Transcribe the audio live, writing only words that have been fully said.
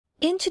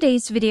In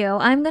today's video,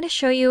 I'm going to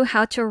show you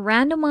how to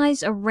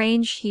randomize a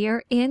range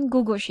here in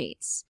Google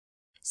Sheets.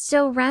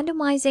 So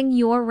randomizing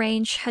your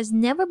range has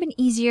never been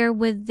easier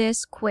with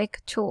this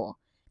quick tool.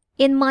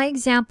 In my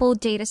example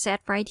dataset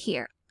right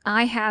here,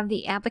 I have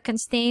the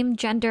applicant's name,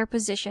 gender,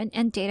 position,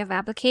 and date of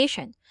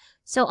application.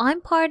 So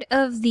I'm part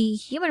of the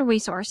Human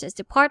Resources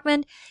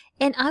department,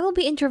 and I will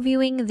be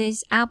interviewing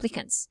these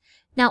applicants.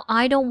 Now,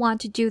 I don't want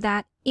to do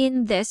that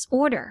in this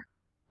order.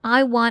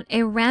 I want a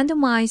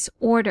randomized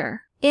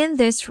order in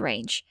this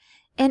range,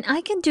 and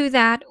I can do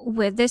that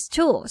with this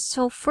tool.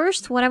 So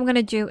first, what I'm going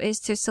to do is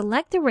to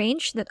select the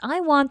range that I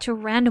want to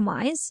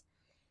randomize,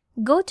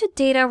 go to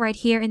data right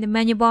here in the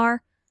menu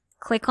bar,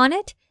 click on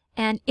it,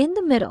 and in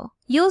the middle,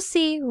 you'll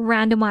see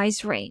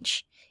randomized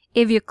range.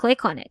 If you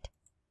click on it,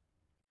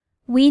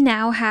 we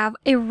now have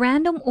a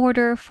random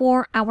order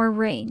for our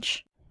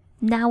range.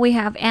 Now we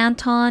have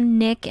Anton,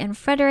 Nick, and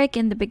Frederick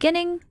in the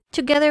beginning,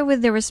 together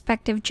with their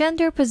respective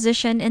gender,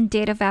 position, and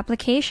date of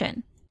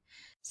application.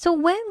 So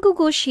when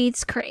Google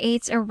Sheets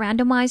creates a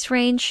randomized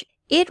range,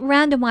 it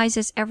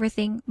randomizes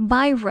everything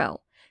by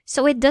row.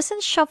 So it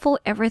doesn't shuffle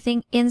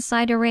everything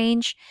inside a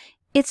range.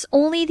 It's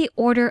only the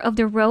order of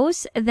the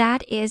rows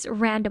that is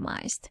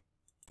randomized.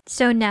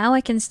 So now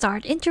I can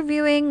start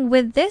interviewing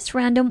with this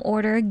random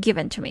order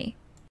given to me.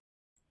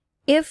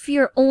 If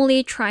you're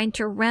only trying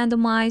to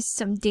randomize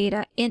some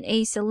data in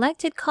a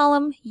selected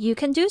column, you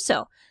can do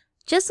so.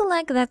 Just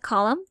select that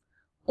column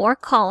or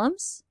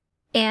columns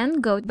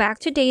and go back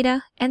to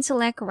data and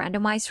select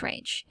randomized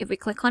range. If we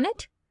click on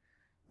it,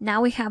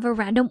 now we have a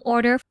random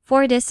order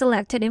for this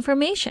selected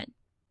information.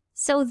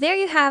 So there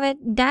you have it.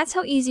 That's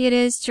how easy it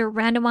is to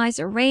randomize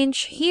a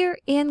range here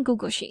in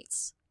Google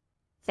Sheets.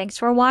 Thanks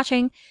for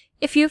watching.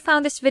 If you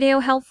found this video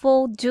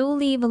helpful, do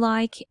leave a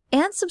like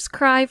and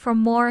subscribe for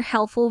more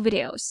helpful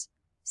videos.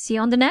 See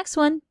you on the next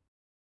one.